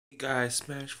guys,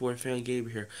 Smash 4 Fan Gamer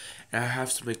here, and I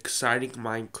have some exciting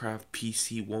Minecraft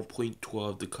PC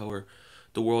 1.12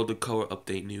 the World of Color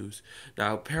update news.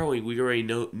 Now, apparently, we already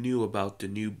knew about the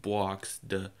new blocks,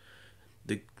 the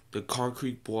the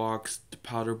concrete blocks, the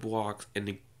powder blocks, and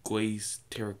the glazed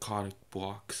terracotta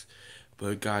blocks.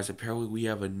 But guys, apparently we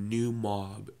have a new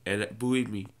mob, and believe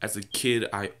me, as a kid,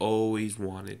 I always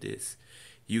wanted this.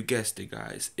 You guessed it,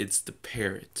 guys. It's the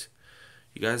parrot.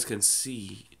 You guys can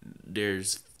see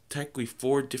there's technically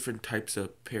four different types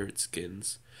of parrot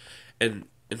skins, and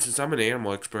since I'm an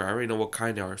animal expert, I already know what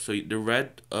kind they are. So the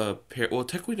red parrot, well,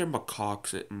 technically they're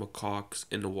macaques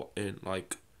in in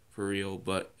like for real,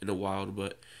 but in the wild.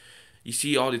 But you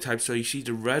see all the types. So you see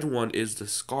the red one is the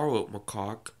scarlet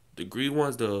macaque. The green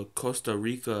one's the Costa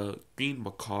Rica green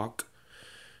macaque.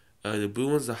 The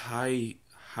blue one's the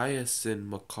hyacinth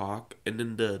macaque, and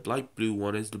then the light blue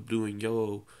one is the blue and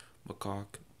yellow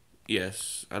macaque.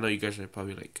 Yes, I know you guys are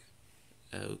probably like,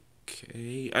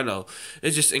 okay, I know.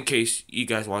 It's just in case you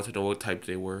guys want to know what type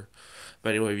they were.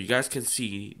 But anyway, you guys can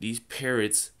see these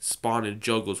parrots spawn in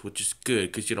jungles, which is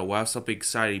good because we'll have something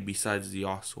exciting besides the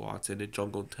ocelots and the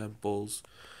jungle temples.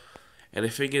 And the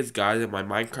thing is, guys, in my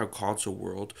Minecraft console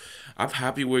world, I'm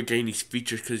happy we're getting these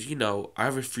features because I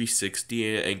have a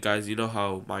 360, and guys,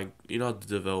 how the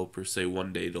developers say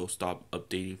one day they'll stop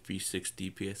updating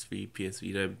 360, PS3, PS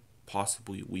Vita, and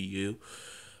possibly Wii U.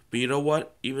 But you know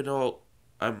what? Even though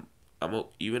I'm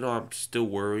still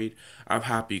worried, I'm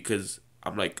happy because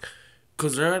I'm like,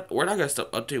 because we're not gonna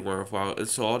stop updating for a while, and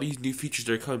so all these new features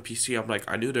that are coming PC, I'm like,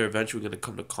 I knew they're eventually gonna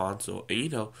come to console,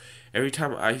 and every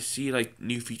time I see like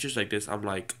new features like this, I'm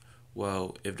like,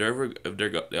 well, they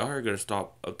are gonna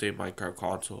stop updating Minecraft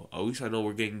console, at least I know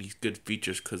we're getting these good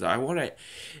features, because I wanna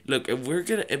look if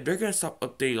they're gonna stop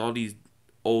updating all these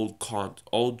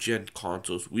old gen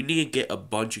consoles, we need to get a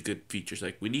bunch of good features.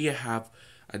 Like we need to have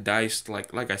a nice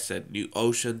like I said, new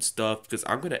ocean stuff. Because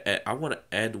I want to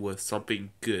end with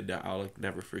something good that I'll like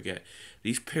never forget.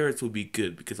 These parrots will be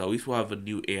good because at least we'll have a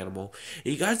new animal.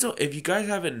 And you guys don't if you guys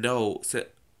haven't know,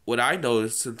 what I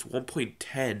noticed since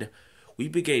 1.10.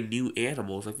 We've been getting new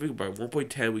animals. Like think about it,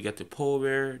 1.10 we got the polar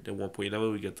bear, then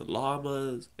 1.11 we got the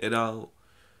llamas, and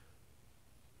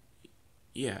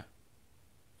yeah,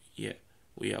 yeah.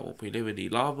 We have 1.11 the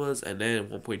llamas, and then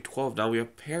 1.12 now we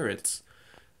have parrots.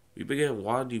 We've been getting a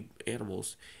lot of new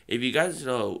animals. If you guys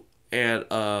know, and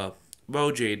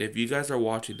Mojade, if you guys are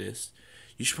watching this,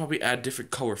 you should probably add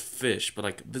different color fish, but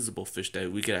like visible fish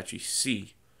that we can actually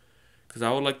see. Cause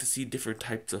I would like to see different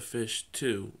types of fish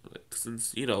too. Like,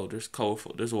 since there's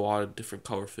a lot of different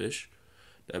color fish.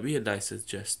 That'd be a nice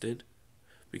suggestion.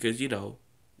 Because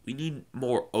we need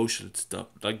more ocean stuff.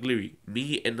 Like literally,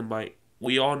 me and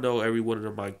we all know everyone in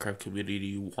the Minecraft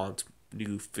community wants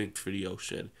new things for the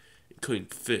ocean, including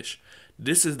fish.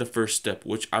 This is the first step,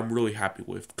 which I'm really happy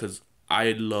with because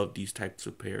I love these types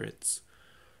of parrots.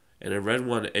 And the red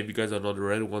one, if you guys don't know, the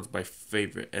red one's my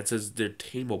favorite. And it says they're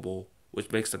tameable,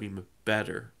 which makes them even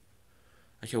better.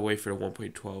 I can't wait for the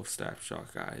 1.12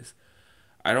 snapshot, guys.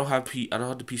 I don't have the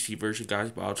PC version,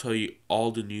 guys, but I'll tell you all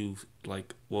the new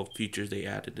what features they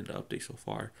added in the update so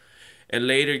far. And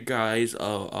later, guys,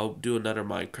 I'll do another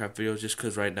Minecraft video just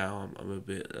because right now I'm a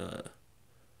bit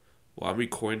well, I'm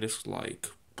recording this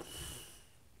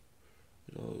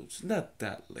it's not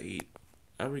that late.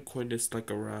 I'm recording this like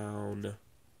around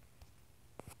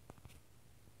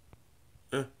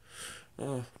uh,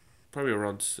 uh probably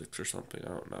around 6 or something. I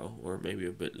don't know, or maybe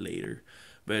a bit later.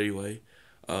 But anyway,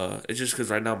 it's just because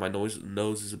right now my nose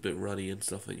is a bit runny and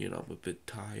stuff, and I'm a bit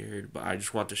tired. But I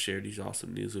just want to share these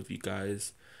awesome news with you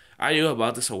guys. I knew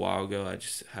about this a while ago. I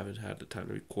just haven't had the time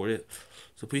to record it.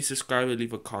 So please subscribe and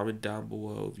leave a comment down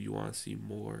below if you want to see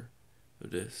more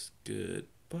of this.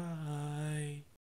 Goodbye.